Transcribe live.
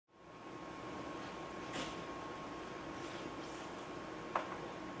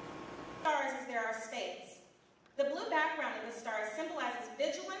there are states. The blue background of the stars symbolizes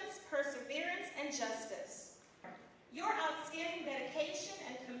vigilance, perseverance, and justice. Your outstanding dedication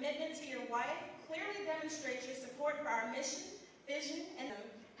and commitment to your wife clearly demonstrates your support for our mission, vision, and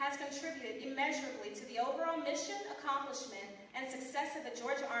has contributed immeasurably to the overall mission, accomplishment, and success of the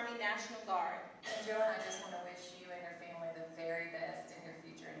Georgia Army National Guard. And Jeron, I just want to wish you and your family the very best in your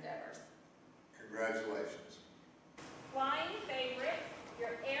future endeavors. Congratulations. Flying favorite,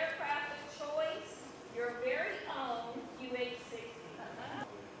 your aircraft of choice, your very own UH-60. I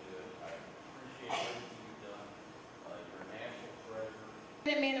appreciate everything you've done. You're a national treasure.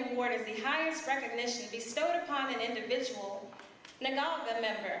 The Man Award is the highest recognition bestowed upon an individual Nagalga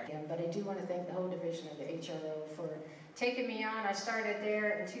member. But I do want to thank the whole division of the HRO for taking me on. I started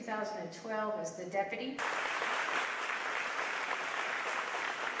there in 2012 as the deputy.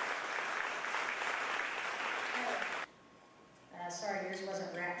 Sorry, yours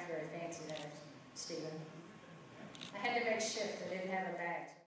wasn't wrapped very fancy there, Stephen. I had to make shift. I didn't have a bag.